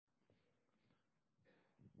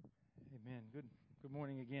Amen. Good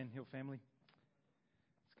morning again, Hill family.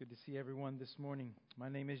 It's good to see everyone this morning. My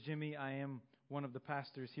name is Jimmy. I am one of the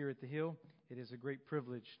pastors here at the Hill. It is a great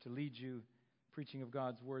privilege to lead you preaching of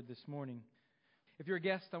God's Word this morning. If you're a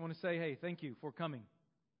guest, I want to say, hey, thank you for coming.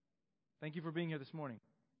 Thank you for being here this morning.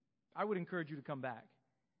 I would encourage you to come back.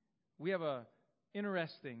 We have a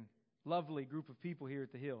interesting, lovely group of people here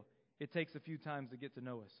at the Hill. It takes a few times to get to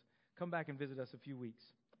know us. Come back and visit us a few weeks.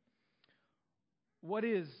 What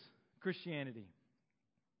is Christianity?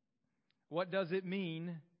 What does it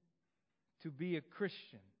mean to be a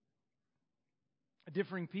Christian?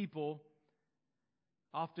 Differing people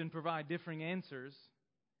often provide differing answers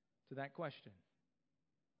to that question.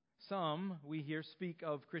 Some, we hear, speak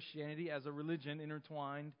of Christianity as a religion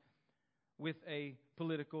intertwined with a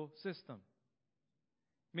political system.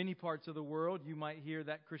 Many parts of the world, you might hear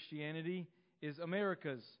that Christianity is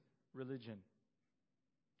America's religion.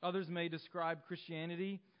 Others may describe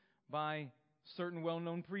Christianity by certain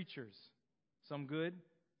well-known preachers, some good,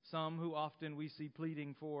 some who often we see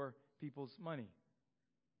pleading for people's money.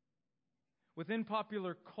 Within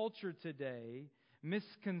popular culture today,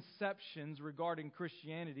 misconceptions regarding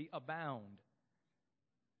Christianity abound.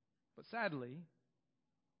 But sadly,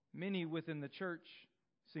 many within the church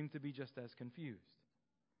seem to be just as confused.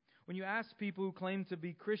 When you ask people who claim to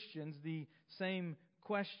be Christians the same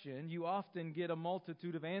question, you often get a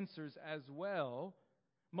multitude of answers as well,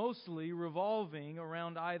 mostly revolving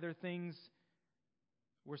around either things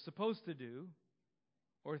we're supposed to do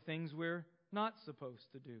or things we're not supposed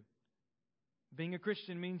to do. Being a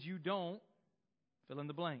Christian means you don't fill in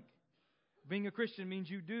the blank. Being a Christian means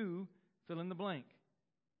you do fill in the blank.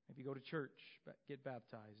 Maybe go to church, get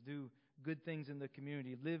baptized, do good things in the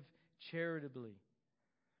community, live charitably.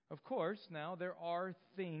 Of course, now there are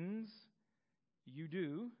things you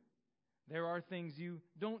do, there are things you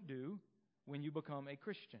don't do when you become a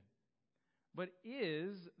Christian. But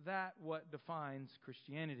is that what defines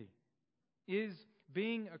Christianity? Is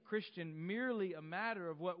being a Christian merely a matter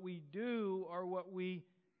of what we do or what we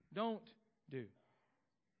don't do?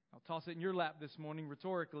 I'll toss it in your lap this morning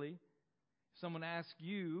rhetorically. If someone asks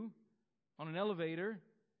you on an elevator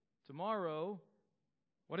tomorrow,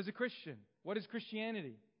 what is a Christian? What is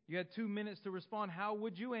Christianity? You had 2 minutes to respond. How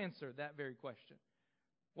would you answer that very question?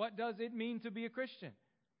 What does it mean to be a Christian?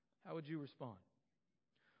 How would you respond?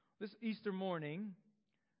 This Easter morning,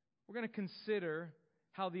 we're going to consider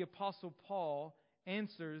how the Apostle Paul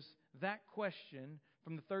answers that question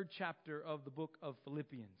from the 3rd chapter of the book of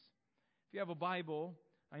Philippians. If you have a Bible,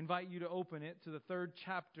 I invite you to open it to the 3rd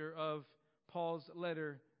chapter of Paul's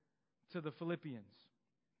letter to the Philippians.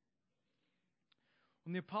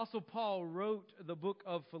 When the Apostle Paul wrote the book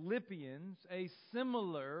of Philippians, a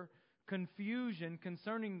similar confusion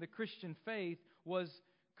concerning the Christian faith was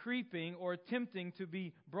creeping or attempting to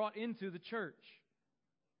be brought into the church.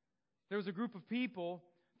 There was a group of people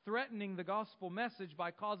threatening the gospel message by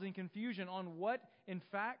causing confusion on what, in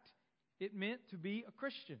fact, it meant to be a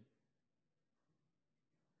Christian.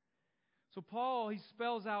 So Paul, he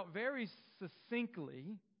spells out very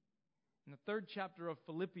succinctly in the 3rd chapter of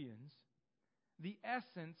Philippians the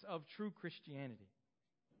essence of true Christianity.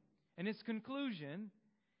 And his conclusion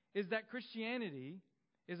is that Christianity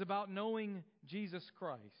is about knowing Jesus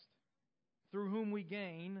Christ, through whom we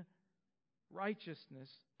gain righteousness,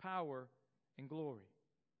 power, and glory.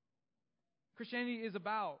 Christianity is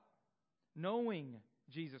about knowing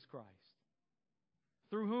Jesus Christ,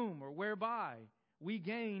 through whom or whereby we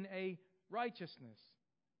gain a righteousness,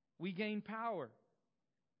 we gain power,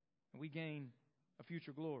 and we gain a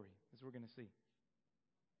future glory, as we're going to see.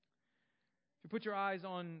 If you put your eyes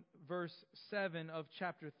on verse 7 of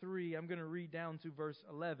chapter 3, I'm going to read down to verse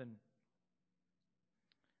 11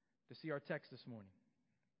 to see our text this morning.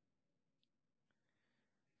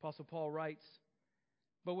 Apostle Paul writes,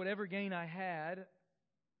 "But whatever gain I had,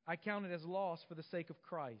 I counted as loss for the sake of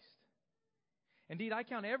Christ. Indeed, I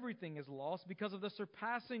count everything as loss because of the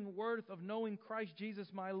surpassing worth of knowing Christ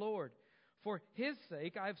Jesus my Lord. For His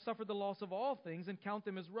sake I have suffered the loss of all things and count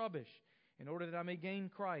them as rubbish, in order that I may gain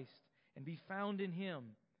Christ and be found in Him,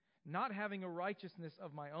 not having a righteousness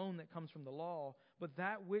of my own that comes from the law, but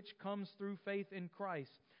that which comes through faith in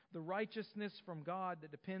Christ, the righteousness from God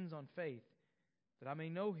that depends on faith, that I may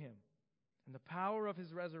know Him and the power of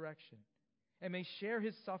His resurrection, and may share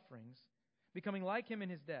His sufferings, becoming like Him in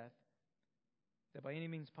His death, that by any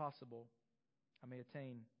means possible I may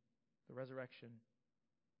attain the resurrection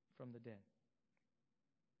from the dead."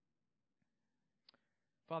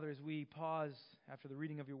 Father, as we pause after the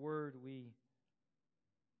reading of your word, we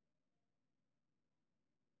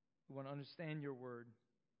want to understand your word,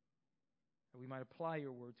 that we might apply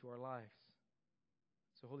your word to our lives.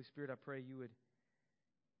 So, Holy Spirit, I pray you would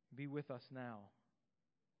be with us now.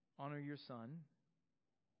 Honor your Son.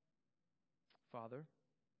 Father,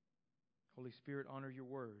 Holy Spirit, honor your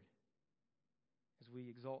word as we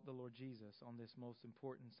exalt the Lord Jesus on this most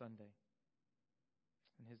important Sunday.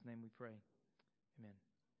 In His name we pray. Amen.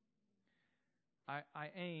 I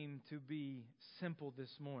aim to be simple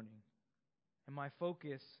this morning. And my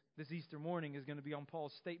focus this Easter morning is going to be on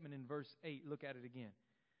Paul's statement in verse 8. Look at it again.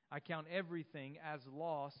 I count everything as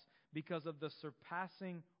loss because of the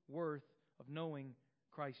surpassing worth of knowing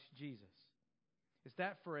Christ Jesus. It's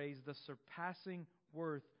that phrase, the surpassing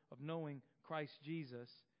worth of knowing Christ Jesus,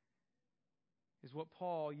 is what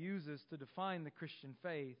Paul uses to define the Christian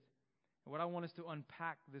faith and what I want us to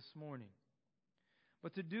unpack this morning.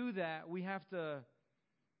 But to do that, we have to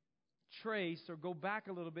trace or go back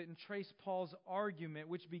a little bit and trace Paul's argument,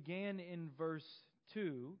 which began in verse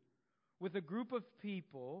 2 with a group of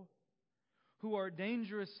people who are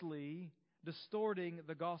dangerously distorting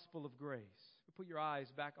the gospel of grace. Put your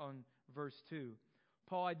eyes back on verse 2.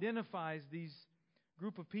 Paul identifies these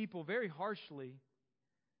group of people very harshly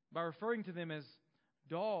by referring to them as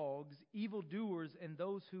dogs, evildoers, and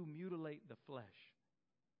those who mutilate the flesh.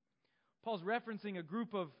 Paul's referencing a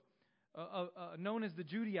group of known as the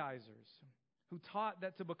Judaizers, who taught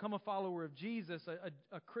that to become a follower of Jesus,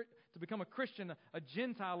 to become a Christian, a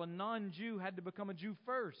Gentile, a non-Jew, had to become a Jew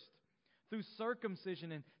first through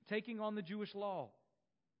circumcision and taking on the Jewish law.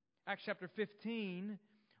 Acts chapter 15,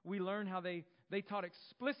 we learn how they taught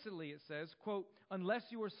explicitly, it says, quote, unless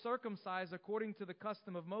you are circumcised according to the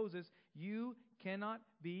custom of Moses, you cannot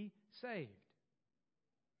be saved.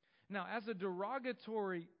 Now, as a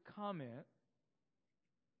derogatory comment,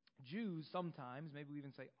 Jews sometimes, maybe we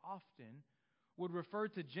even say often, would refer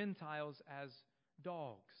to Gentiles as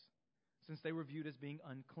dogs, since they were viewed as being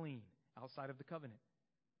unclean outside of the covenant.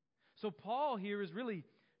 So Paul here is really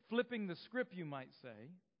flipping the script, you might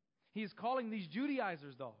say. He is calling these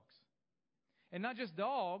Judaizers dogs. And not just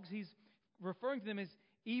dogs, he's referring to them as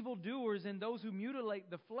evildoers and those who mutilate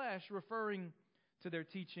the flesh, referring to their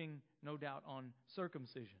teaching, no doubt, on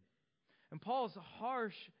circumcision. And Paul's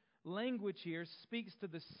harsh language here speaks to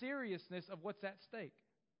the seriousness of what's at stake.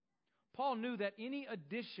 Paul knew that any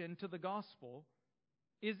addition to the gospel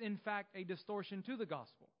is in fact a distortion to the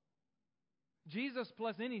gospel. Jesus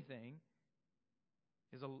plus anything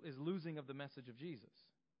is losing of the message of Jesus.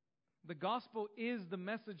 The gospel is the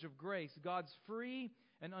message of grace, God's free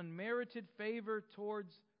and unmerited favor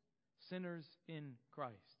towards sinners in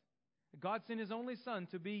Christ. God sent His only Son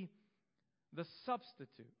to be the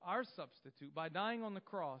substitute, our substitute, by dying on the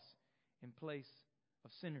cross in place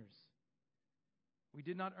of sinners. We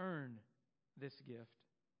did not earn this gift.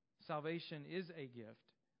 Salvation is a gift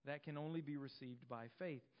that can only be received by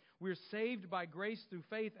faith. We're saved by grace through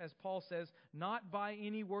faith, as Paul says, not by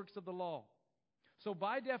any works of the law. So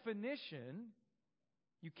by definition,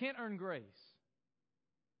 you can't earn grace.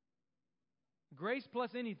 Grace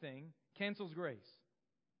plus anything cancels grace.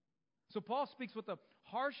 So Paul speaks with the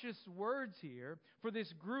harshest words here for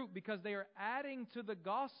this group because they are adding to the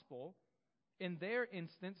gospel, in their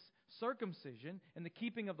instance, circumcision and the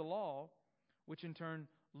keeping of the law, which in turn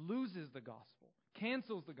loses the gospel,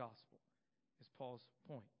 cancels the gospel, is Paul's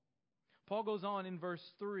point. Paul goes on in verse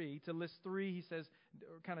 3 to list three, he says,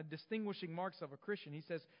 kind of distinguishing marks of a Christian. He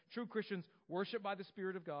says, true Christians worship by the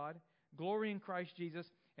Spirit of God, glory in Christ Jesus,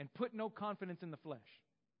 and put no confidence in the flesh.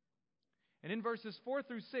 And in verses 4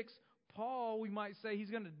 through 6, Paul, we might say,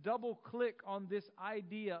 he's going to double click on this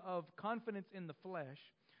idea of confidence in the flesh,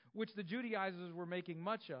 which the Judaizers were making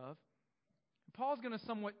much of. Paul's going to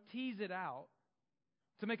somewhat tease it out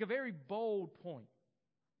to make a very bold point.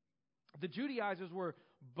 The Judaizers were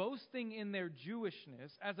boasting in their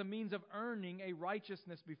Jewishness as a means of earning a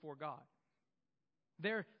righteousness before God.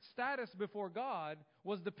 Their status before God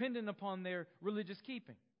was dependent upon their religious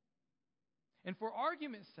keeping. And for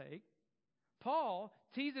argument's sake, Paul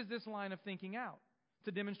teases this line of thinking out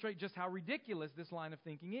to demonstrate just how ridiculous this line of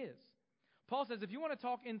thinking is. Paul says, if you want to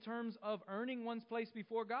talk in terms of earning one's place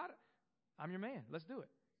before God, I'm your man. Let's do it.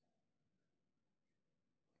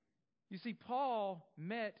 You see, Paul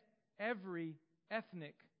met every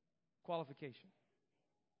ethnic qualification.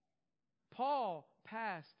 Paul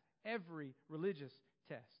passed every religious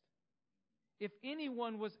test. If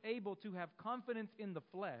anyone was able to have confidence in the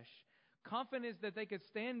flesh, confidence that they could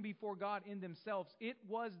stand before God in themselves, it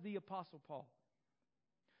was the Apostle Paul.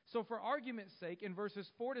 So for argument's sake, in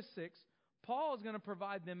verses 4 to 6, Paul is going to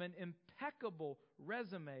provide them an impeccable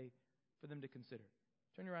resume for them to consider.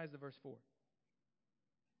 Turn your eyes to verse 4.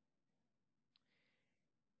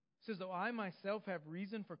 It says, though I myself have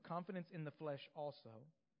reason for confidence in the flesh also,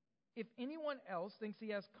 If anyone else thinks he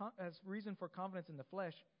has reason for confidence in the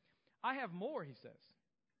flesh, I have more, he says.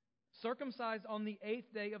 Circumcised on the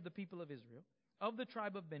 8th day of the people of Israel, of the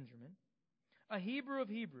tribe of Benjamin, a Hebrew of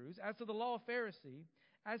Hebrews, as to the law of Pharisee,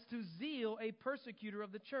 as to zeal a persecutor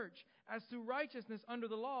of the church, as to righteousness under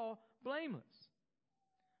the law, blameless.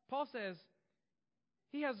 Paul says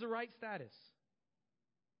he has the right status.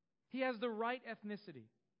 He has the right ethnicity.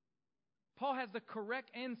 Paul has the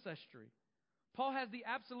correct ancestry. Paul has the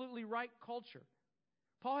absolutely right culture.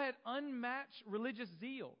 Paul had unmatched religious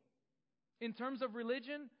zeal. In terms of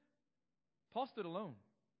religion, Paul stood alone.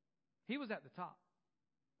 He was at the top.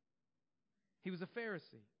 He was a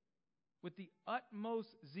Pharisee with the utmost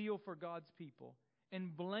zeal for God's people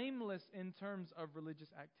and blameless in terms of religious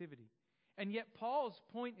activity. And yet Paul's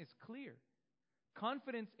point is clear.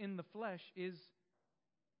 Confidence in the flesh is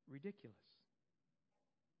ridiculous.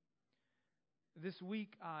 This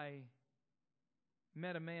week I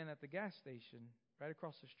met a man at the gas station right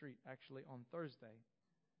across the street, actually on Thursday,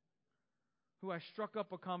 who I struck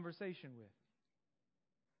up a conversation with.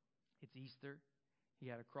 It's Easter. He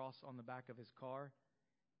had a cross on the back of his car.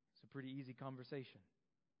 It's a pretty easy conversation.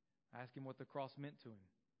 I asked him what the cross meant to him.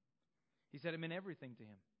 He said it meant everything to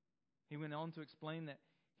him. He went on to explain that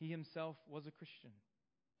he himself was a Christian.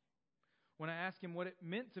 When I asked him what it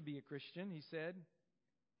meant to be a Christian, he said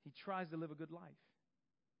he tries to live a good life.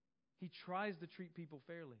 He tries to treat people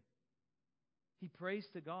fairly. He prays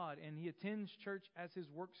to God and he attends church as his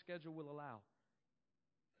work schedule will allow.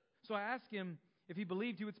 So I asked him if he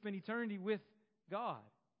believed he would spend eternity with God.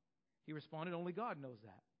 He responded, only God knows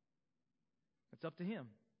that. It's up to him.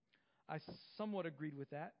 I somewhat agreed with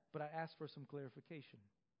that, but I asked for some clarification.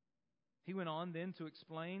 He went on then to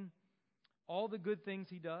explain all the good things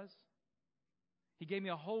he does. He gave me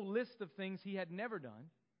a whole list of things he had never done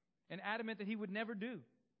and adamant that he would never do.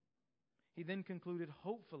 He then concluded,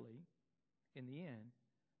 hopefully, in the end,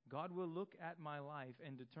 God will look at my life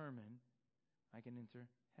and determine I can enter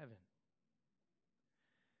heaven.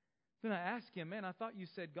 Then I asked him, man, I thought you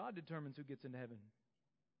said God determines who gets into heaven.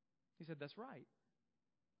 He said, that's right.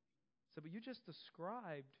 I said, but you just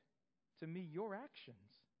described to me your actions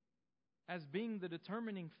as being the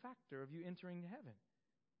determining factor of you entering heaven.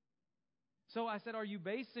 So I said, are you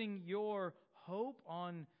basing your hope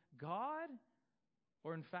on God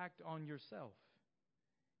or in fact on yourself?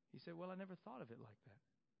 He said, well, I never thought of it like that.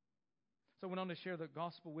 So I went on to share the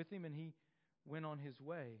gospel with him and he went on his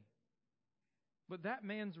way. But that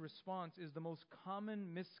man's response is the most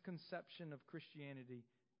common misconception of Christianity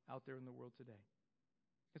out there in the world today.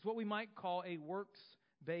 It's what we might call a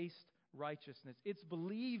works-based righteousness. It's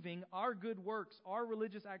believing our good works, our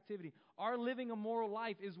religious activity, our living a moral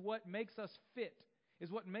life is what makes us fit,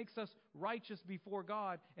 is what makes us righteous before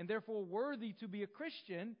God, and therefore worthy to be a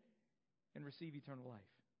Christian and receive eternal life.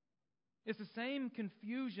 It's the same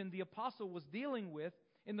confusion the apostle was dealing with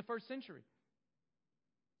in the first century.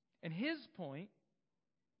 And his point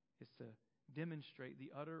is to demonstrate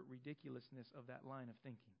the utter ridiculousness of that line of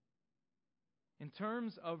thinking. In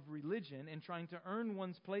terms of religion and trying to earn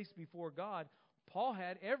one's place before God, Paul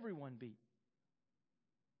had everyone beat.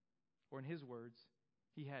 Or in his words,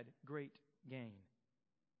 he had great gain.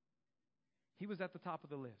 He was at the top of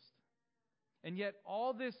the list. And yet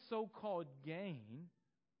all this so-called gain,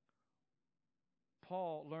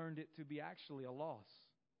 Paul learned it to be actually a loss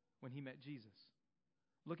when he met Jesus.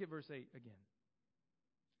 Look at verse 8 again.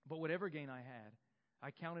 But whatever gain I had, I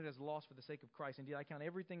counted as loss for the sake of Christ. Indeed, I count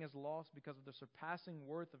everything as loss because of the surpassing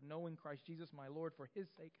worth of knowing Christ Jesus my Lord. For His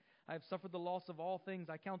sake, I have suffered the loss of all things.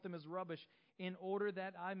 I count them as rubbish in order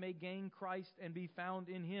that I may gain Christ and be found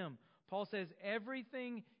in Him. Paul says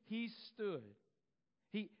everything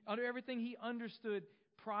everything he understood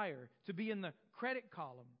prior to be in the credit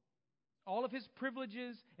column, all of his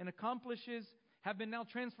privileges and accomplishes have been now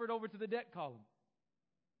transferred over to the debt column.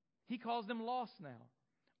 He calls them loss now.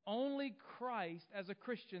 Only Christ as a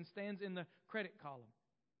Christian stands in the credit column.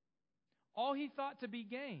 All he thought to be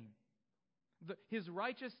gain, his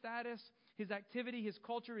righteous status, his activity, his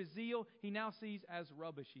culture, his zeal, he now sees as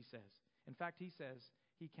rubbish, he says. In fact, he says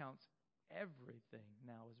he counts everything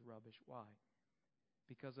now as rubbish. Why?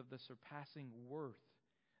 Because of the surpassing worth,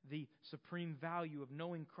 the supreme value of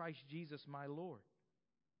knowing Christ Jesus my Lord.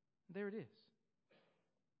 There it is.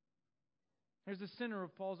 There's the center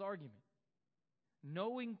of Paul's argument.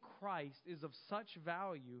 Knowing Christ is of such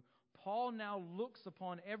value, Paul now looks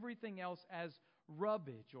upon everything else as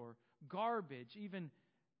rubbish or garbage. Even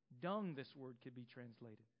dung, this word could be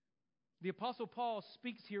translated. The Apostle Paul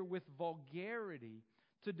speaks here with vulgarity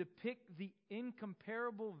to depict the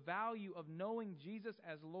incomparable value of knowing Jesus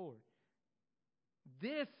as Lord.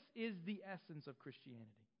 This is the essence of Christianity.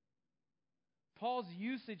 Paul's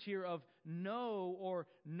usage here of know or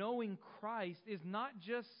knowing Christ is not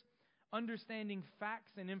just understanding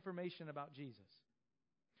facts and information about Jesus.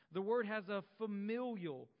 The word has a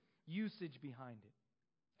familial usage behind it.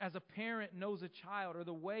 As a parent knows a child, or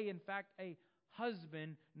the way, in fact, a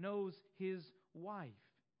husband knows his wife.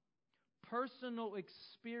 Personal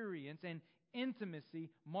experience and intimacy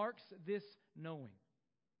marks this knowing.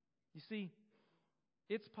 You see,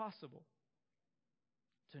 it's possible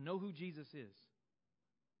to know who Jesus is,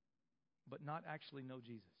 but not actually know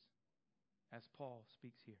Jesus, as Paul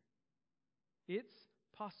speaks here. It's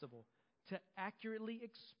possible to accurately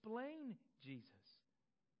explain Jesus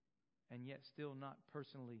and yet still not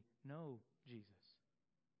personally know Jesus.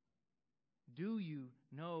 Do you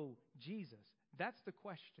know Jesus? That's the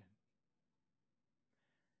question.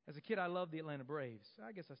 As a kid, I loved the Atlanta Braves.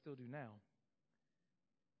 I guess I still do now.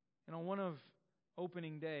 And on one of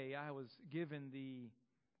opening day, I was given the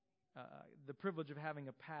privilege of having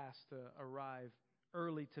a pass to arrive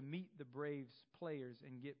early to meet the Braves players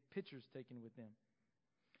and get pictures taken with them.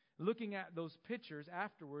 Looking at those pictures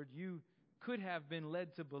afterward, you could have been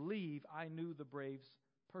led to believe I knew the Braves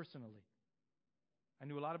personally. I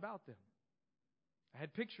knew a lot about them. I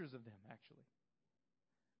had pictures of them, actually.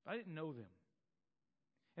 But I didn't know them.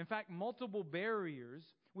 In fact, multiple barriers,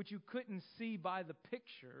 which you couldn't see by the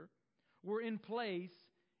picture, were in place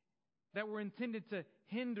that were intended to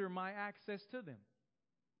hinder my access to them.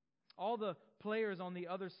 All the players on the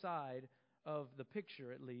other side of the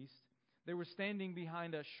picture, at least, they were standing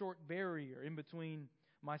behind a short barrier in between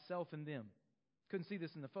myself and them. Couldn't see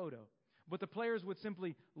this in the photo. But the players would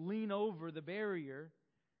simply lean over the barrier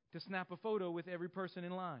to snap a photo with every person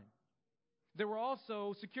in line. There were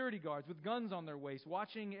also security guards with guns on their waist,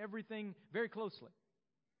 watching everything very closely.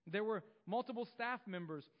 There were multiple staff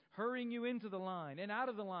members hurrying you into the line and out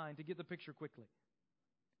of the line to get the picture quickly.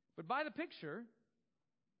 But by the picture,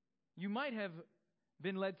 you might have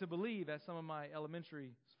been led to believe, as some of my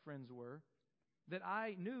elementary friends were, that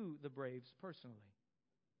I knew the Braves personally.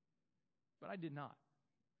 But I did not.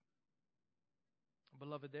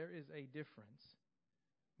 Beloved, there is a difference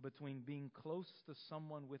between being close to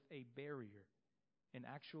someone with a barrier and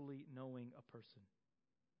actually knowing a person.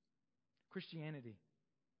 Christianity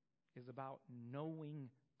is about knowing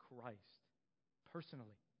Christ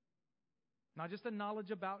personally. Not just a knowledge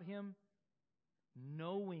about Him,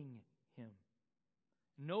 knowing Him.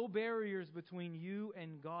 No barriers between you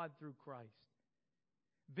and God through Christ.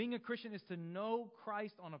 Being a Christian is to know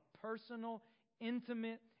Christ on a personal,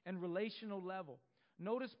 intimate, and relational level.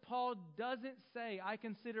 Notice Paul doesn't say, I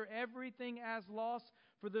consider everything as loss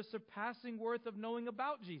for the surpassing worth of knowing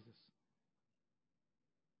about Jesus.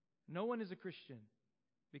 No one is a Christian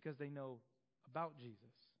because they know about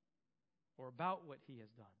Jesus or about what He has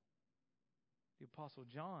done. The Apostle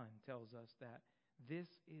John tells us that this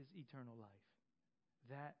is eternal life,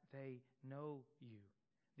 that they know you,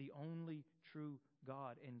 the only true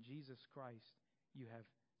God, and Jesus Christ you have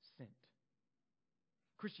sent.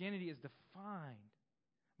 Christianity is defined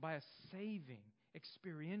by a saving,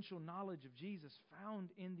 experiential knowledge of Jesus found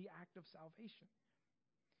in the act of salvation.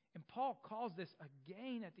 And Paul calls this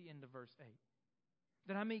again at the end of verse 8,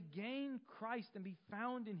 that I may gain Christ and be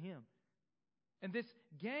found in Him. And this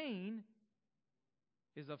gain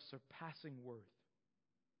is of surpassing worth.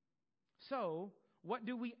 So, what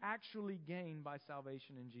do we actually gain by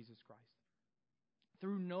salvation in Jesus Christ?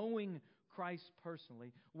 Through knowing Christ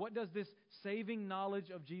personally, what does this saving knowledge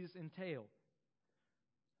of Jesus entail?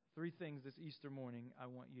 3 things this Easter morning I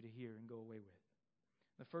want you to hear and go away with.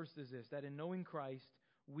 The first is this, that in knowing Christ,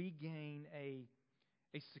 we gain a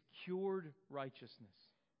secured righteousness.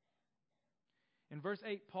 In verse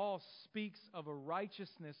 8, Paul speaks of a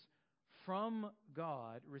righteousness from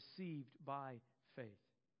God received by faith.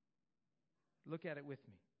 Look at it with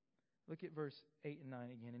me. Look at verse 8 and 9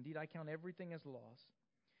 again. Indeed, I count everything as loss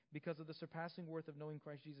because of the surpassing worth of knowing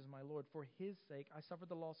Christ Jesus my Lord. For His sake, I suffered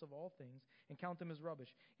the loss of all things and count them as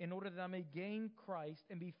rubbish, in order that I may gain Christ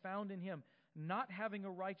and be found in Him, not having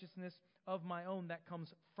a righteousness of my own that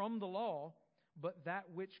comes from the law, but that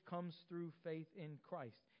which comes through faith in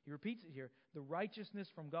Christ. He repeats it here, the righteousness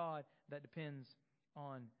from God that depends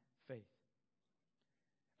on faith.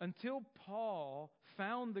 Until Paul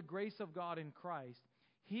found the grace of God in Christ,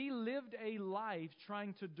 he lived a life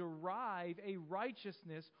trying to derive a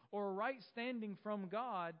righteousness or a right standing from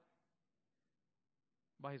God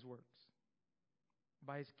by his works,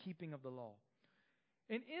 by his keeping of the law.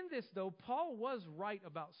 And in this, though, Paul was right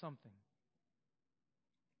about something.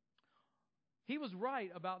 He was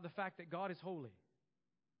right about the fact that God is holy.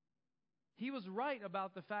 He was right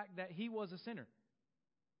about the fact that he was a sinner.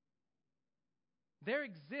 There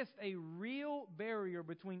exists a real barrier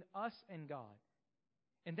between us and God.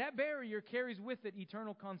 And that barrier carries with it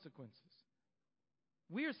eternal consequences.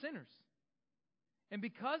 We are sinners. And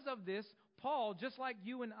because of this, Paul, just like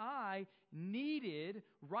you and I, needed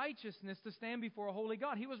righteousness to stand before a holy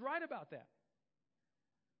God. He was right about that.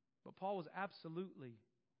 But Paul was absolutely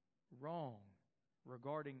wrong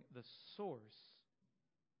regarding the source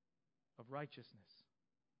of righteousness.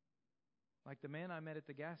 Like the man I met at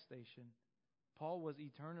the gas station, Paul was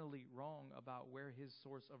eternally wrong about where his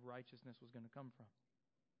source of righteousness was going to come from.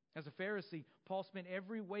 As a Pharisee, Paul spent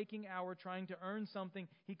every waking hour trying to earn something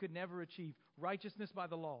he could never achieve, righteousness by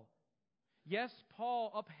the law. Yes,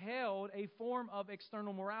 Paul upheld a form of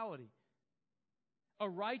external morality, a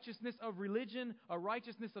righteousness of religion, a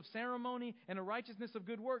righteousness of ceremony, and a righteousness of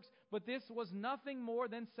good works, but this was nothing more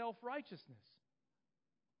than self-righteousness.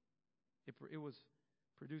 It was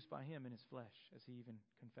produced by him in his flesh, as he even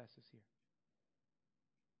confesses here.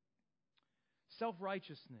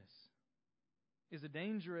 Self-righteousness is a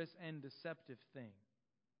dangerous and deceptive thing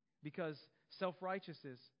because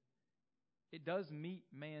self-righteousness, it does meet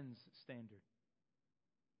man's standard.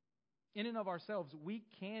 In and of ourselves, we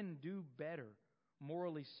can do better,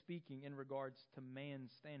 morally speaking, in regards to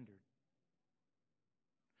man's standard.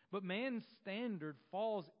 But man's standard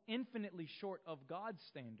falls infinitely short of God's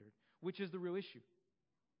standard, which is the real issue.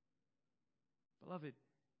 Beloved,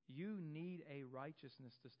 you need a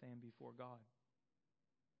righteousness to stand before God.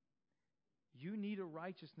 You need a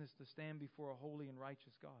righteousness to stand before a holy and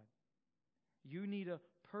righteous God. You need a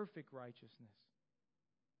perfect righteousness,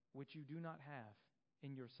 which you do not have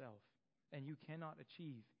in yourself, and you cannot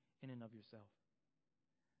achieve in and of yourself.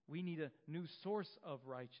 We need a new source of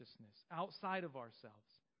righteousness outside of ourselves.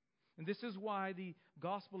 And this is why the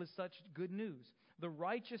gospel is such good news. The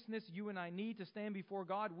righteousness you and I need to stand before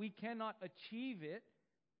God, we cannot achieve it.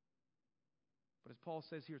 But as Paul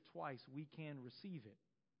says here twice, we can receive it.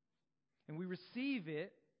 And we receive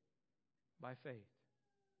it by faith.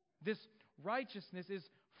 This righteousness is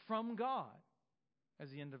from God,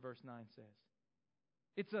 as the end of verse 9 says.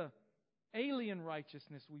 It's an alien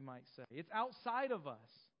righteousness, we might say. It's outside of us.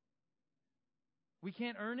 We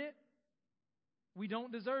can't earn it. We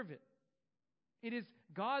don't deserve it. It is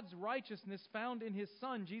God's righteousness found in His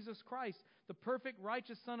Son, Jesus Christ, the perfect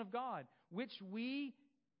righteous Son of God, which we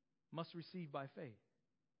must receive by faith.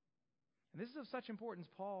 And this is of such importance,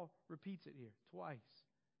 Paul repeats it here twice.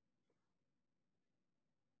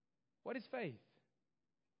 What is faith?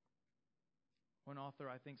 One author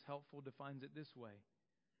I think is helpful defines it this way.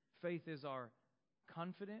 Faith is our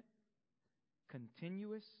confident,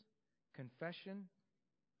 continuous confession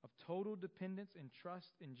of total dependence and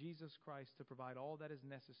trust in Jesus Christ to provide all that is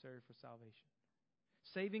necessary for salvation.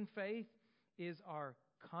 Saving faith is our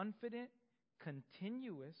confident,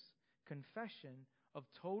 continuous confession of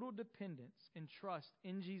total dependence and trust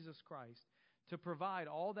in Jesus Christ to provide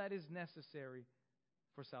all that is necessary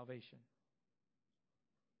for salvation.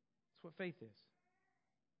 That's what faith is.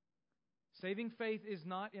 Saving faith is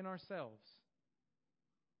not in ourselves,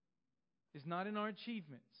 is not in our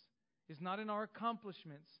achievements, is not in our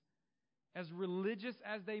accomplishments, as religious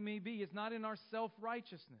as they may be. It's not in our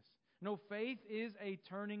self-righteousness. No, faith is a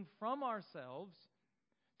turning from ourselves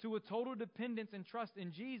to a total dependence and trust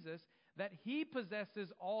in Jesus that He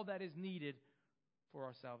possesses all that is needed for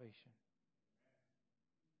our salvation.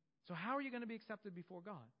 So how are you going to be accepted before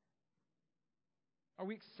God? Are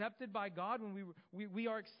we accepted by God when we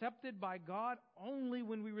are accepted by God only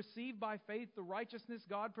when we receive by faith the righteousness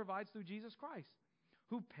God provides through Jesus Christ,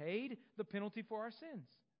 who paid the penalty for our sins.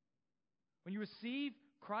 When you receive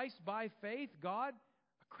Christ by faith, God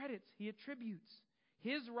accredits, He attributes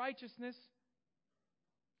His righteousness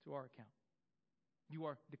to our account. You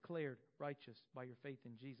are declared righteous by your faith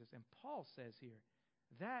in Jesus. And Paul says here,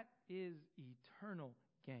 that is eternal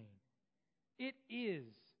gain. It is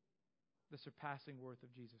the surpassing worth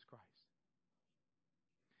of Jesus Christ.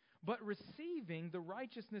 But receiving the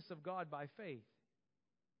righteousness of God by faith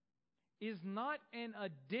is not an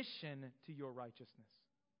addition to your righteousness.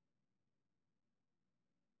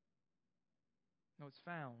 No, it's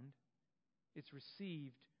found, it's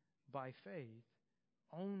received by faith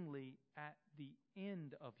only at the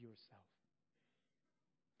end of yourself.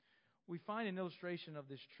 We find an illustration of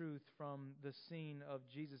this truth from the scene of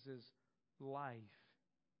Jesus' life.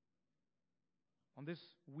 On this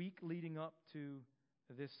week leading up to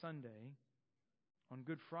this Sunday, on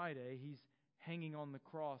Good Friday, He's hanging on the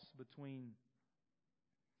cross between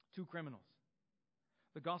two criminals.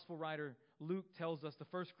 The gospel writer Luke tells us the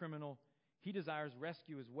first criminal, he desires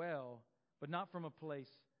rescue as well, but not from a place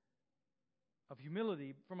of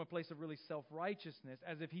humility, from a place of really self-righteousness,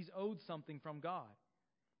 as if he's owed something from God.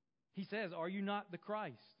 He says, "Are you not the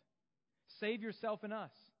Christ? Save yourself and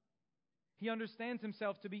us." He understands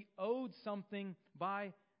himself to be owed something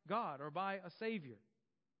by God or by a Savior.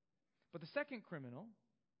 But the second criminal,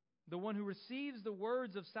 the one who receives the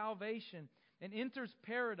words of salvation and enters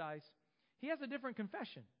paradise, he has a different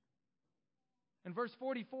confession. In verse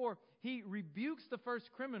 44, he rebukes the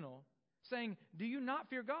first criminal, saying, "Do you not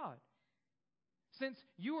fear God, since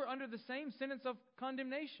you are under the same sentence of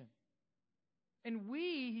condemnation? And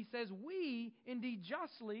we," he says, "we indeed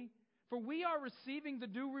justly, for we are receiving the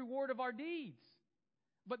due reward of our deeds.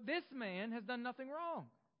 But this man has done nothing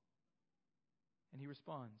wrong." And he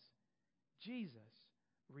responds, "Jesus,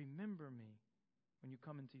 remember me when you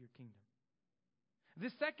come into your kingdom."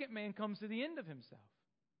 This second man comes to the end of himself.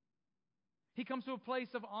 He comes to a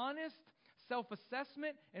place of honest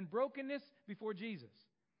self-assessment and brokenness before Jesus.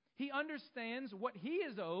 He understands what he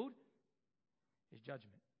is owed is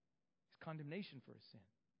judgment, is condemnation for his sin.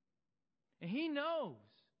 And he knows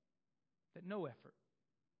that no effort,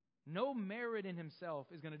 no merit in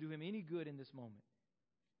himself is going to do him any good in this moment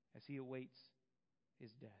as he awaits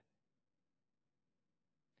his death.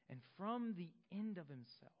 And from the end of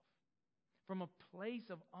himself, from a place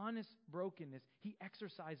of honest brokenness, he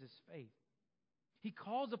exercises faith. He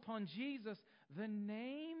calls upon Jesus, the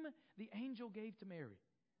name the angel gave to Mary.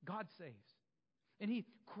 God saves. And he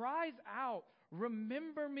cries out,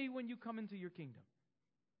 "Remember me when you come into your kingdom."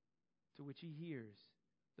 To which he hears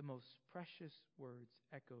the most precious words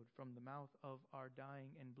echoed from the mouth of our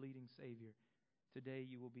dying and bleeding Savior, "Today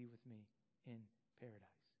you will be with me in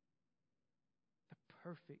paradise." The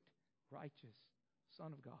perfect, righteous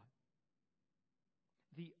Son of God,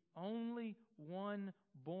 the only one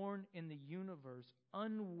born in the universe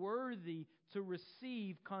unworthy to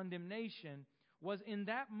receive condemnation, was in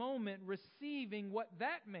that moment receiving what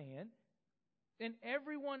that man and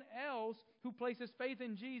everyone else who places faith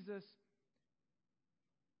in Jesus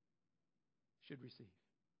should receive,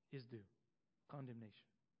 is due: condemnation.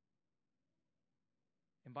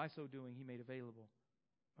 And by so doing, he made available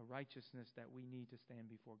a righteousness that we need to stand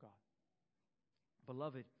before God.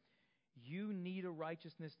 Beloved, you need a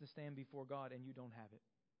righteousness to stand before God, and you don't have it.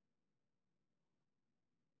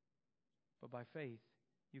 But by faith,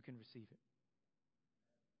 you can receive it.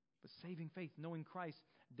 But saving faith, knowing Christ,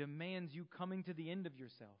 demands you coming to the end of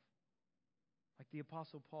yourself. Like the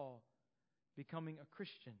Apostle Paul, becoming a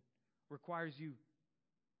Christian requires you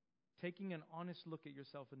taking an honest look at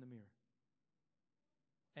yourself in the mirror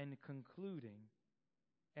and concluding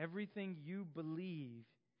everything you believe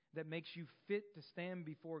that makes you fit to stand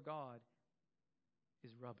before God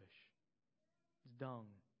is rubbish. It's dung.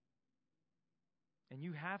 And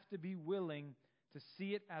you have to be willing to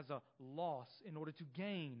see it as a loss in order to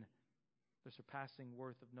gain the surpassing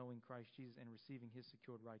worth of knowing Christ Jesus and receiving His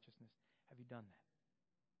secured righteousness. Have you done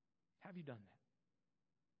that? Have you done that?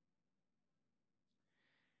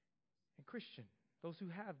 And Christian, those who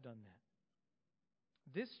have done that,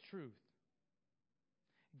 this truth,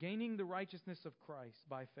 gaining the righteousness of Christ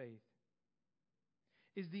by faith,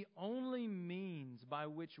 is the only means by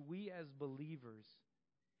which we as believers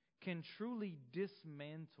can truly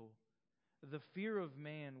dismantle the fear of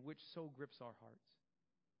man which so grips our hearts.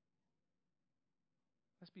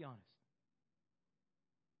 Let's be honest.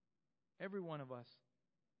 Every one of us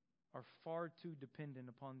are far too dependent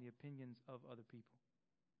upon the opinions of other people.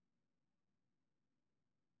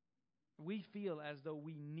 We feel as though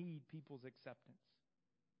we need people's acceptance.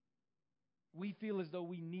 We feel as though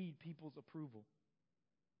we need people's approval.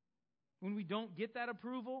 When we don't get that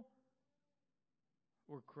approval,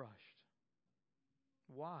 we're crushed.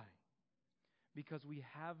 Why? Because we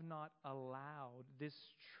have not allowed this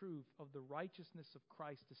truth of the righteousness of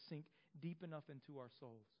Christ to sink deep enough into our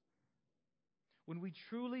souls. When we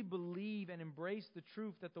truly believe and embrace the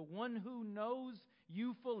truth that the one who knows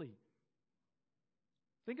you fully,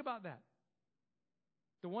 think about that.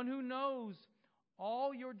 The one who knows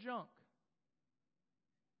all your junk,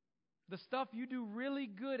 the stuff you do really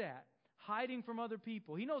good at, hiding from other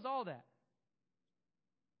people. He knows all that.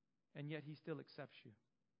 And yet He still accepts you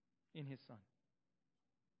in His Son.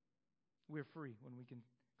 We're free when we can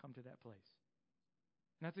come to that place.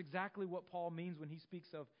 And that's exactly what Paul means when he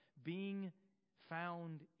speaks of being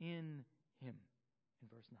found in Him in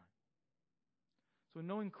verse 9. So in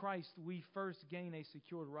knowing Christ, we first gain a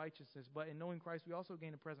secured righteousness, but in knowing Christ, we also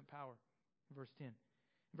gain a present power. In verse 10.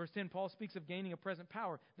 In verse 10, Paul speaks of gaining a present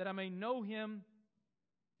power, that I may know Him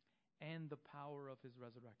and the power of His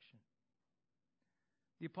resurrection.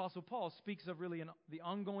 The Apostle Paul speaks of really the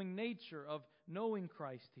ongoing nature of knowing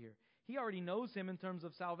Christ here. He already knows Him in terms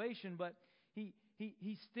of salvation, but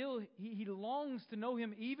he longs to know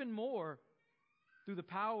Him even more through the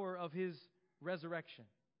power of His resurrection.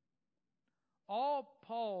 All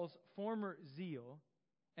Paul's former zeal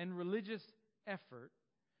and religious effort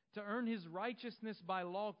to earn his righteousness by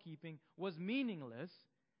law keeping was meaningless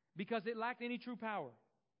because it lacked any true power.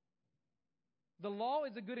 The law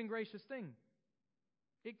is a good and gracious thing.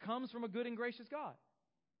 It comes from a good and gracious God.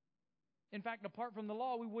 In fact, apart from the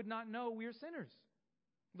law, we would not know we are sinners.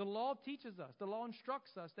 The law teaches us, the law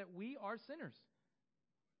instructs us that we are sinners.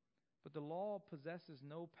 But the law possesses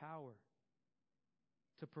no power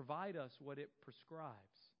to provide us what it prescribes.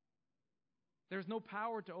 There's no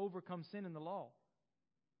power to overcome sin in the law.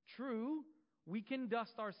 True, we can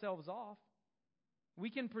dust ourselves off. We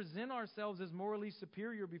can present ourselves as morally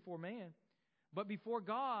superior before man. But before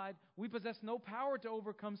God, we possess no power to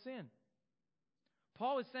overcome sin.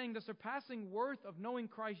 Paul is saying the surpassing worth of knowing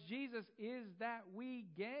Christ Jesus is that we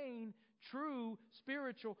gain true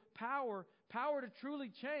spiritual power, power to truly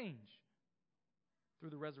change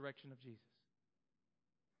through the resurrection of Jesus.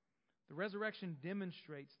 The resurrection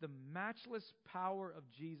demonstrates the matchless power of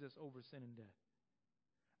Jesus over sin and death.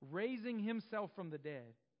 Raising Himself from the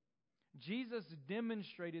dead, Jesus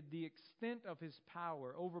demonstrated the extent of His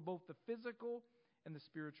power over both the physical and the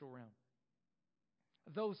spiritual realm.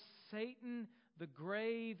 Though Satan, the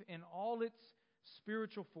grave, and all its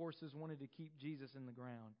spiritual forces wanted to keep Jesus in the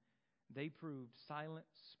ground, they proved silent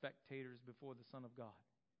spectators before the Son of God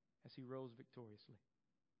as He rose victoriously.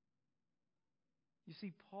 You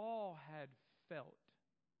see, Paul had felt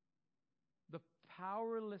the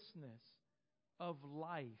powerlessness of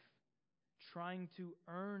life trying to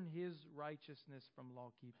earn his righteousness from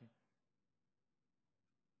law keeping.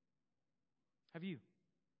 Have you?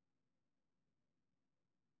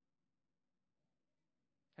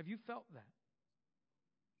 Have you felt that?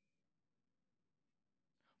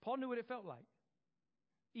 Paul knew what it felt like.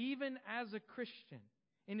 Even as a Christian,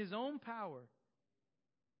 in his own power,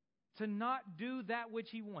 to not do that which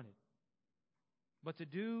he wanted, but to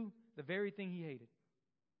do the very thing he hated.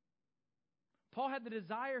 Paul had the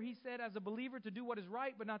desire, he said, as a believer to do what is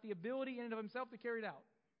right, but not the ability in and of himself to carry it out.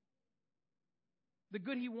 The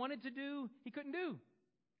good he wanted to do, he couldn't do.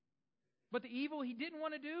 But the evil he didn't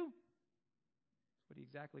want to do, that's what he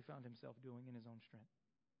exactly found himself doing in his own strength.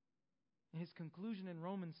 And his conclusion in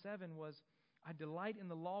Romans 7 was, I delight in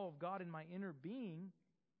the law of God in my inner being,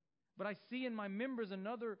 but I see in my members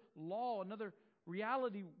another law, another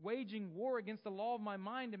reality waging war against the law of my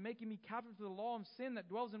mind and making me captive to the law of sin that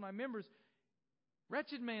dwells in my members.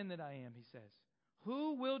 Wretched man that I am, he says.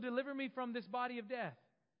 Who will deliver me from this body of death?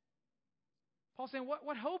 Paul's saying,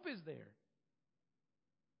 what hope is there?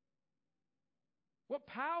 What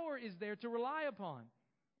power is there to rely upon?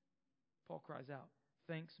 Paul cries out,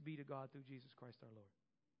 thanks be to God through Jesus Christ our Lord.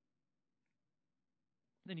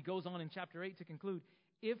 Then he goes on in chapter 8 to conclude,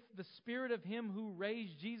 if the Spirit of Him who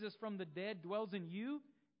raised Jesus from the dead dwells in you,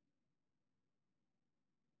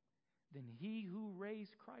 then He who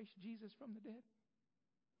raised Christ Jesus from the dead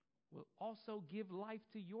will also give life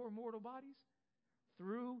to your mortal bodies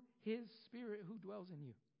through His Spirit who dwells in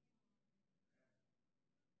you.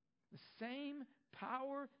 The same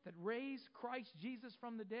power that raised Christ Jesus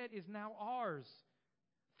from the dead is now ours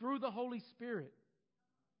through the Holy Spirit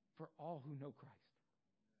for all who know Christ.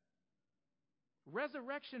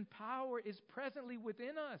 Resurrection power is presently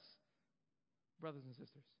within us, brothers and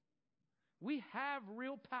sisters. We have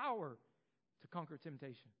real power to conquer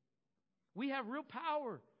temptation. We have real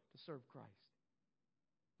power to serve Christ.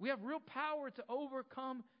 We have real power to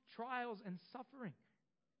overcome trials and suffering.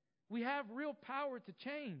 We have real power to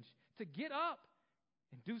change, to get up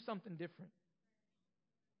and do something different.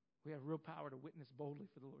 We have real power to witness boldly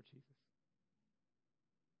for the Lord Jesus.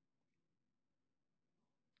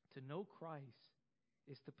 To know Christ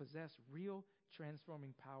is to possess real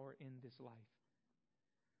transforming power in this life.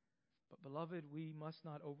 But beloved, we must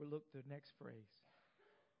not overlook the next phrase.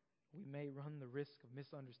 We may run the risk of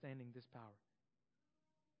misunderstanding this power.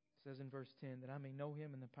 It says in verse 10, that I may know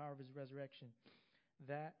Him in the power of His resurrection,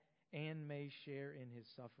 that and may share in His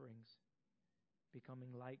sufferings, becoming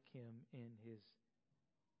like Him in His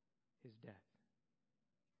death.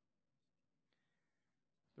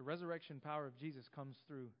 The resurrection power of Jesus comes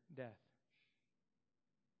through death.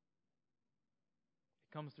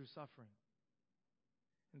 It comes through suffering.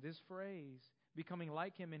 And this phrase, becoming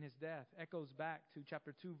like Him in His death, echoes back to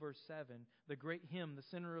chapter 2, verse 7, the great hymn, the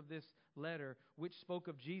center of this letter, which spoke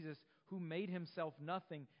of Jesus who made Himself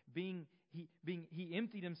nothing, He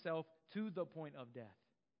emptied Himself to the point of death.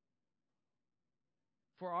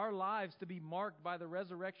 For our lives to be marked by the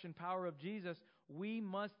resurrection power of Jesus, we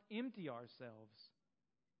must empty ourselves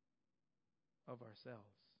of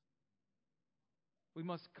ourselves. We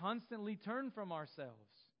must constantly turn from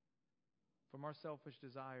ourselves, from our selfish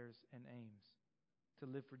desires and aims, to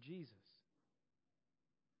live for Jesus.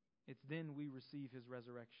 It's then we receive His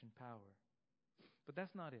resurrection power. But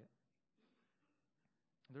that's not it.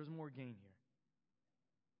 There's more gain here.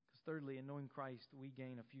 Because thirdly, in knowing Christ, we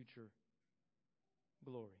gain a future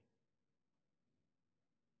glory.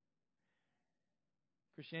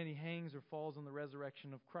 Christianity hangs or falls on the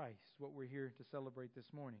resurrection of Christ, what we're here to celebrate this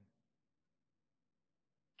morning.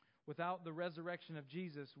 Without the resurrection of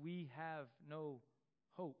Jesus, we have no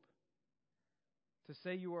hope. To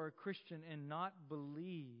say you are a Christian and not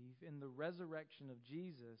believe in the resurrection of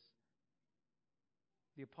Jesus,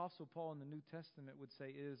 the Apostle Paul in the New Testament would say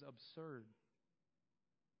is absurd.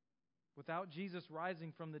 Without Jesus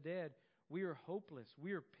rising from the dead, we are hopeless.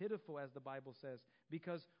 We are pitiful, as the Bible says,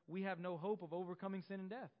 because we have no hope of overcoming sin and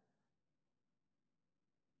death.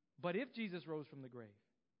 But if Jesus rose from the grave,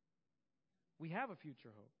 we have a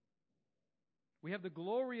future hope. We have the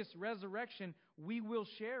glorious resurrection we will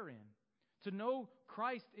share in. To know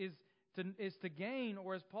Christ is to gain,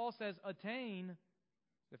 or as Paul says, attain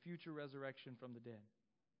the future resurrection from the dead.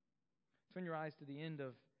 Turn your eyes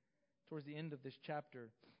towards the end of this chapter.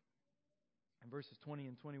 In verses 20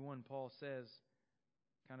 and 21, Paul says,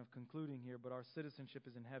 kind of concluding here, but our citizenship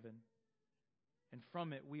is in heaven, and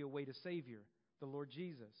from it we await a Savior, the Lord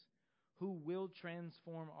Jesus, who will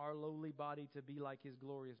transform our lowly body to be like His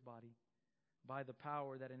glorious body, by the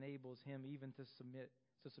power that enables Him even to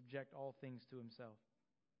subject all things to Himself.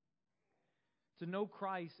 To know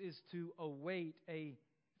Christ is to await a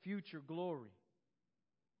future glory.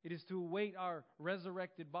 It is to await our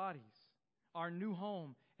resurrected bodies, our new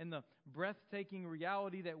home, and the breathtaking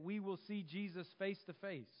reality that we will see Jesus face to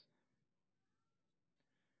face.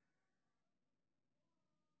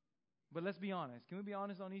 But let's be honest. Can we be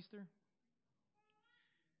honest on Easter?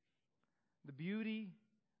 The beauty,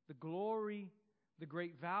 the glory, the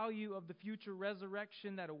great value of the future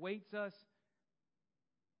resurrection that awaits us,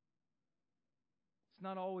 it's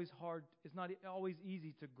not always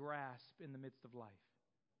easy to grasp in the midst of life.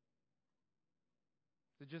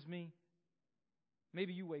 Is it just me?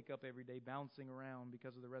 Maybe you wake up every day bouncing around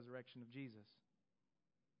because of the resurrection of Jesus.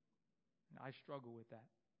 I struggle with that.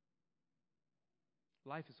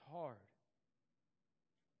 Life is hard.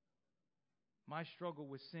 My struggle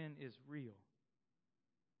with sin is real.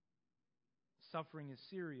 Suffering is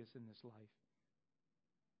serious in this life.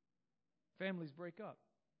 Families break up.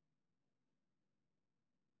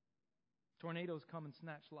 Tornadoes come and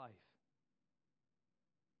snatch life.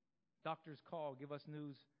 Doctors call, give us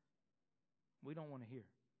news we don't want to hear.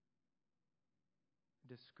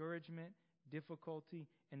 Discouragement, difficulty,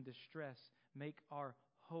 and distress make our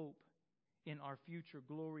hope in our future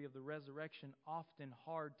glory of the resurrection often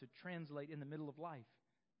hard to translate in the middle of life.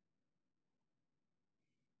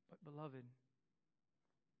 But beloved,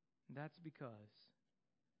 that's because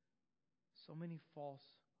so many false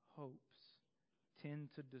hopes tend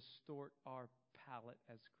to distort our palate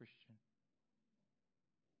as Christian.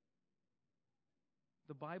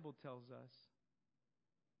 The Bible tells us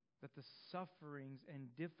that the sufferings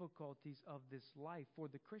and difficulties of this life for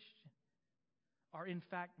the Christian are in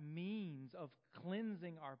fact means of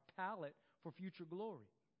cleansing our palate for future glory,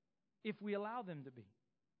 if we allow them to be.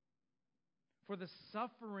 For the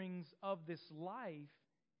sufferings of this life,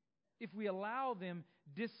 if we allow them,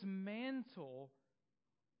 dismantle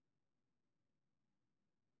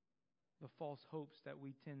the false hopes that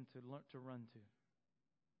we tend to run to.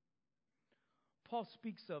 Paul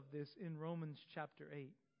speaks of this in Romans chapter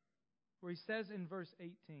 8, where he says in verse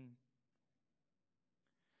 18,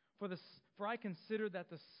 For I consider that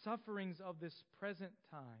the sufferings of this present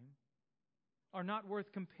time are not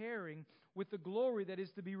worth comparing with the glory that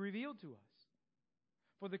is to be revealed to us.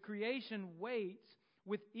 For the creation waits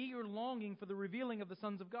with eager longing for the revealing of the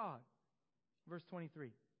sons of God. Verse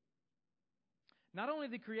 23. Not only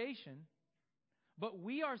the creation, but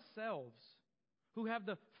we ourselves, who have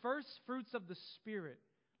the first fruits of the Spirit.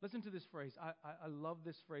 Listen to this phrase. I love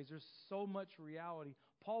this phrase. There's so much reality.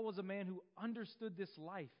 Paul was a man who understood this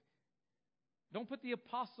life. Don't put the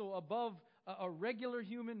apostle above a regular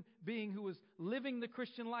human being who was living the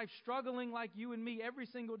Christian life, struggling like you and me every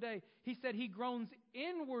single day. He said he groans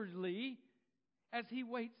inwardly as he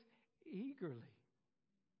waits eagerly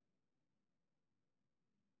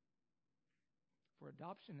for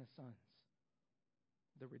adoption as sons,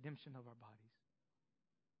 the redemption of our bodies.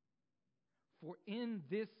 For in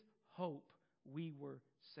this hope we were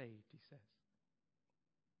saved, he says.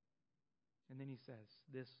 And then he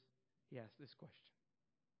says he asks this question.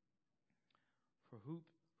 For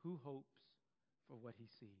who hopes for what he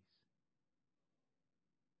sees?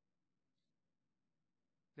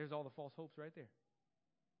 There's all the false hopes right there.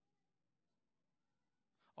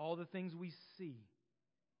 All the things we see.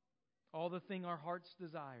 All the thing our hearts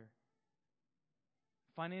desire.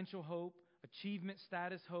 Financial hope, achievement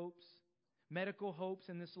status hopes, medical hopes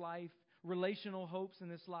in this life, relational hopes in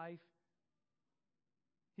this life.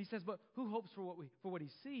 He says, but who hopes for what he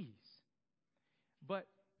sees? But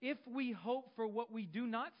if we hope for what we do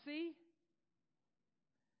not see,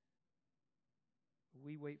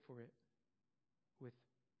 we wait for it with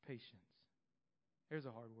patience. There's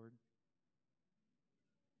a hard word.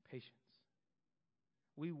 Patience.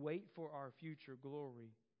 We wait for our future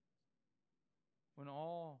glory when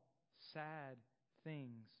all sad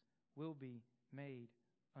things will be made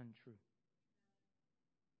untrue.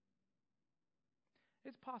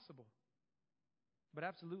 It's possible, but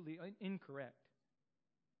absolutely incorrect,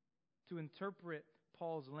 to interpret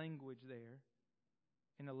Paul's language there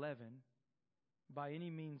in 11, by any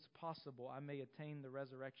means possible, I may attain the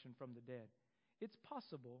resurrection from the dead. It's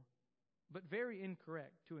possible, but very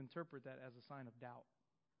incorrect to interpret that as a sign of doubt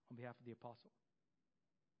on behalf of the apostle.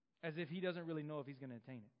 As if he doesn't really know if he's going to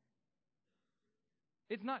attain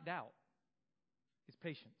it. It's not doubt. It's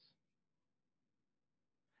patience.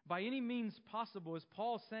 By any means possible is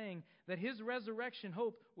Paul saying that his resurrection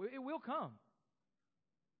hope, it will come.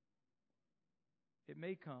 It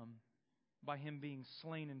may come by him being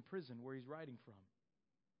slain in prison where he's writing from.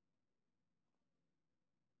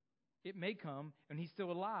 It may come and he's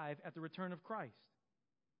still alive at the return of Christ.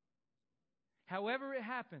 However it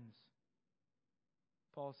happens,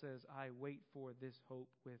 Paul says, I wait for this hope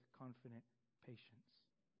with confident patience.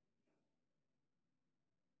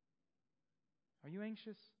 Are you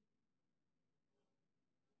anxious?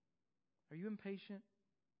 Are you impatient?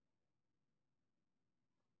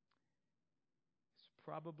 It's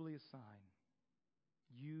probably a sign.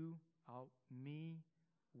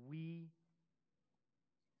 We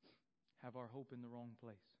have our hope in the wrong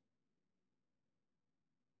place.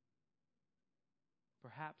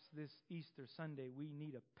 Perhaps this Easter Sunday we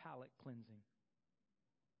need a palate cleansing.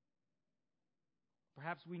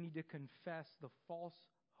 Perhaps we need to confess the false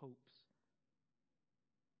hopes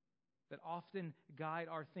that often guide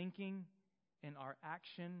our thinking and our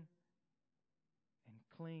action and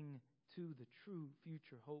cling to the true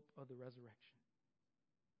future hope of the resurrection.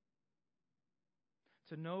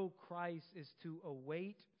 To know Christ is to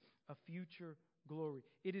await a future glory.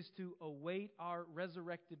 It is to await our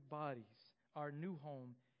resurrected bodies, our new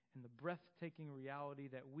home, and the breathtaking reality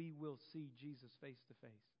that we will see Jesus face to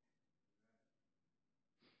face.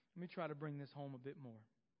 Let me try to bring this home a bit more.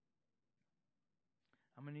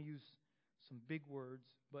 I'm going to use some big words,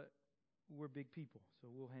 but we're big people, so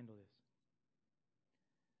we'll handle this.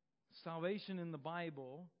 Salvation in the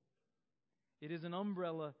Bible, it is an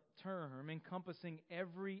umbrella term encompassing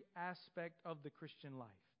every aspect of the Christian life.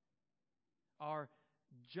 Our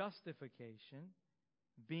justification,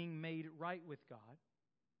 being made right with God,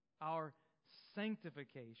 our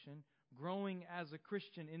sanctification, growing as a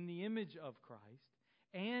Christian in the image of Christ,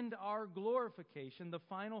 and our glorification, the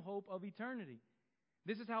final hope of eternity.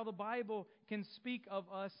 This is how the Bible can speak of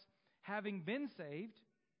us having been saved,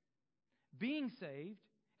 being saved,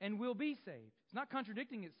 and will be saved. It's not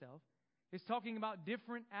contradicting itself. It's talking about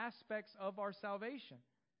different aspects of our salvation.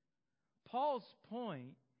 Paul's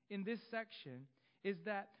point in this section is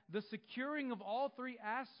that the securing of all three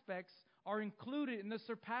aspects are included in the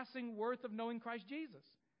surpassing worth of knowing Christ Jesus.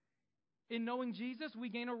 In knowing Jesus, we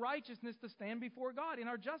gain a righteousness to stand before God. In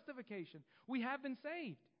our justification, we have been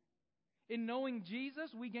saved. In knowing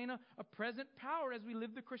Jesus, we gain a present power as we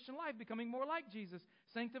live the Christian life, becoming more like Jesus.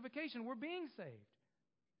 Sanctification, we're being saved.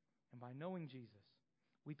 And by knowing Jesus,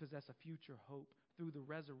 we possess a future hope through the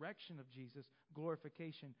resurrection of Jesus,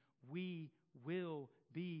 glorification. We will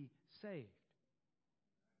be saved.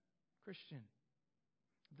 Christian,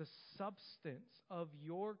 the substance of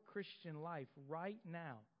your Christian life right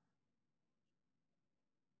now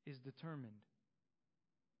is determined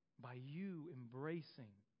by you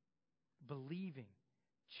embracing, believing,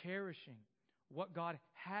 cherishing what God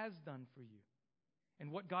has done for you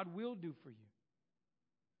and what God will do for you.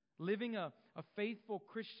 Living a faithful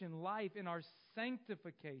Christian life in our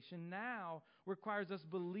sanctification now requires us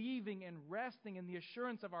believing and resting in the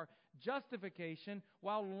assurance of our justification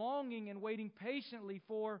while longing and waiting patiently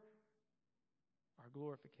for our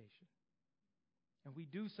glorification. And we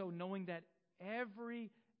do so knowing that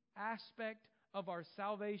every aspect of our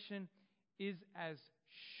salvation is as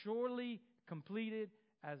surely completed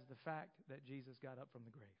as the fact that Jesus got up from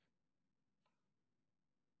the grave.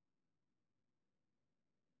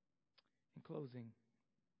 In closing,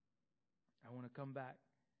 I want to come back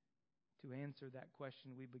to answer that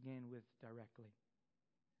question we began with directly.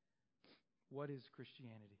 what is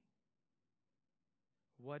Christianity?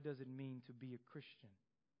 What does it mean to be a Christian?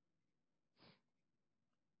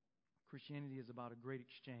 Christianity is about a great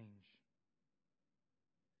exchange.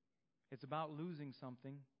 It's about losing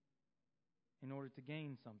something in order to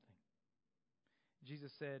gain something.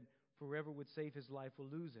 Jesus said, "For whoever would save his life will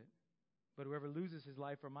lose it, but whoever loses his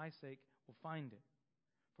life for my sake will find it.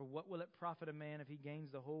 For what will it profit a man if he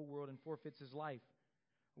gains the whole world and forfeits his life?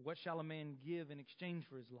 Or what shall a man give in exchange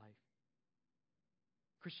for his life?"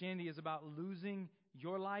 Christianity is about losing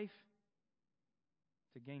your life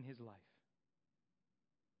to gain his life.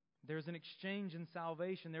 There's an exchange in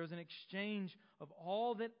salvation. There's an exchange of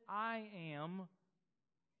all that I am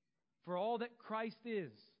for all that Christ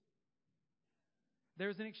is.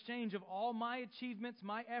 There's an exchange of all my achievements,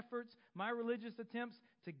 my efforts, my religious attempts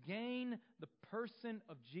to gain the person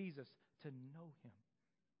of Jesus, to know Him.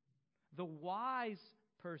 The wise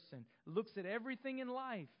person looks at everything in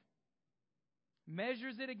life,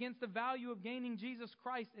 measures it against the value of gaining Jesus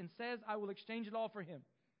Christ, and says, "I will exchange it all for Him."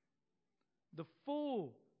 The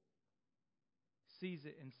fool sees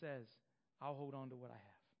it and says, "I'll hold on to what I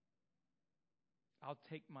have. I'll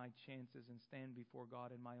take my chances and stand before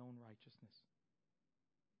God in my own righteousness."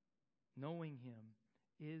 Knowing Him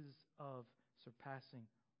is of surpassing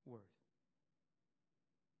worth.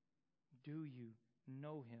 Do you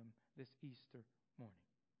know Him this Easter morning?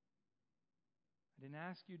 I didn't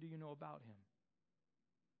ask you, do you know about Him?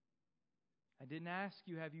 I didn't ask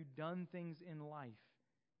you, have you done things in life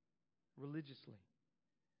religiously?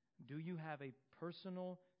 Do you have a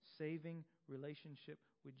personal, saving relationship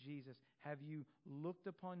with Jesus? Have you looked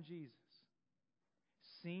upon Jesus,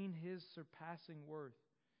 seen His surpassing worth,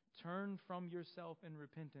 turned from yourself in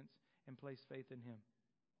repentance, and placed faith in Him?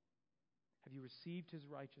 Have you received His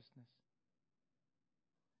righteousness?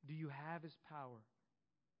 Do you have His power?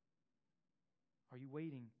 Are you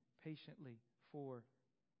waiting patiently for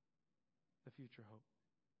the future hope?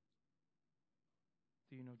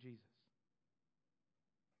 Do you know Jesus?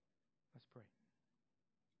 Let's pray.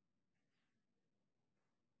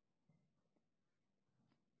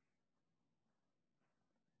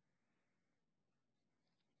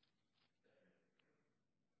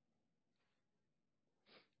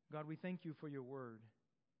 God, we thank you for your word.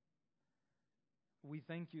 We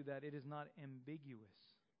thank you that it is not ambiguous.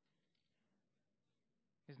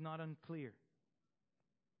 It's not unclear.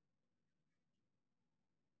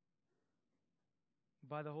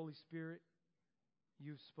 By the Holy Spirit,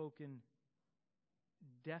 you've spoken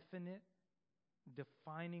definite,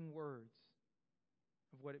 defining words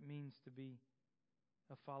of what it means to be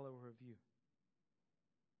a follower of you.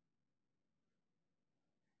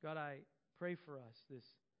 God, I pray for us this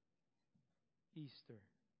Easter.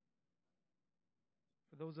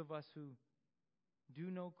 For those of us who do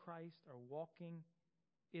know Christ, are walking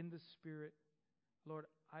in the Spirit, Lord,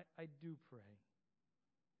 I do pray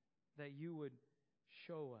that you would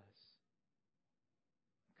show us,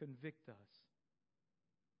 convict us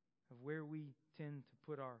of where we tend to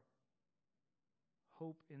put our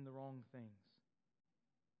hope in the wrong things.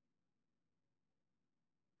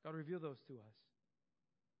 God, reveal those to us.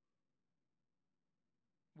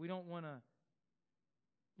 We don't want to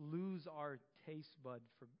lose our taste buds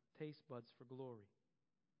for glory.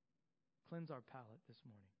 Cleanse our palate this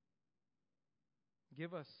morning.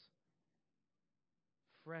 Give us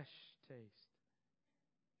fresh taste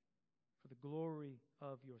for the glory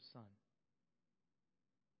of your Son,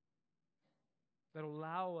 that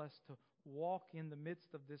allow us to walk in the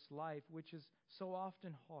midst of this life, which is so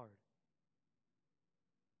often hard,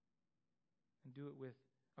 and do it with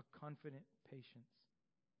a confident patience,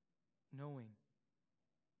 knowing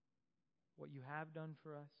what you have done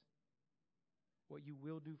for us, what you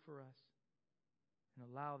will do for us, and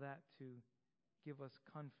allow that to give us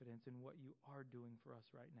confidence in what you are doing for us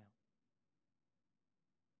right now.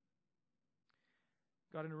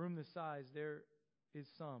 God, in a room this size, there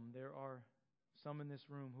are some in this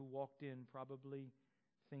room who walked in probably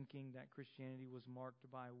thinking that Christianity was marked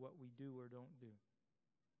by what we do or don't do.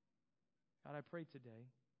 God, I pray today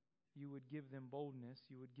you would give them boldness,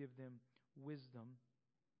 you would give them wisdom,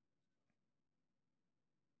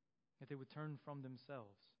 that they would turn from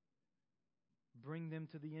themselves, bring them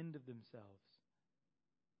to the end of themselves.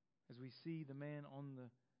 As we see the man on the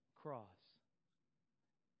cross,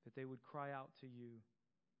 that they would cry out to you,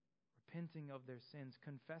 repenting of their sins,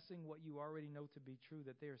 confessing what you already know to be true,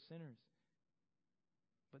 that they are sinners,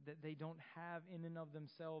 but that they don't have in and of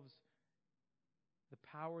themselves the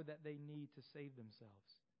power that they need to save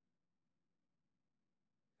themselves.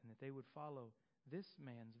 And that they would follow this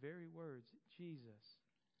man's very words, "Jesus,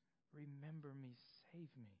 remember me, save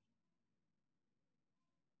me."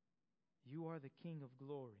 You are the King of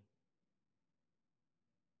glory.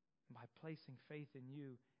 By placing faith in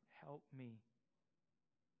you, help me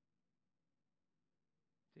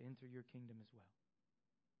to enter your kingdom as well.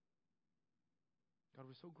 God,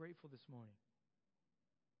 we're so grateful this morning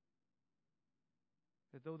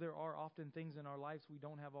that though there are often things in our lives we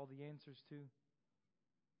don't have all the answers to,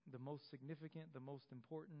 the most significant, the most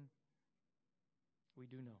important, we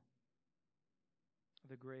do know.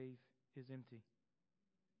 The grave is empty.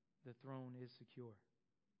 The throne is secure.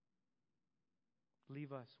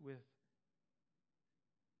 Leave us with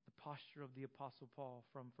the posture of the Apostle Paul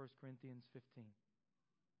from 1 Corinthians 15.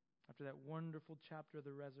 After that wonderful chapter of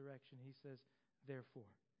the resurrection, he says, therefore,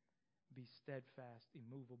 be steadfast,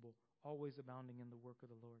 immovable, always abounding in the work of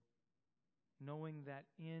the Lord, knowing that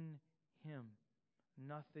in Him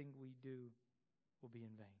nothing we do will be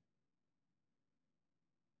in vain.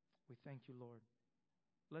 We thank you, Lord.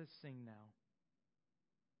 Let us sing now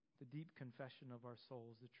the deep confession of our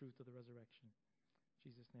souls, the truth of the resurrection.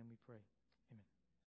 In Jesus' name we pray. Amen.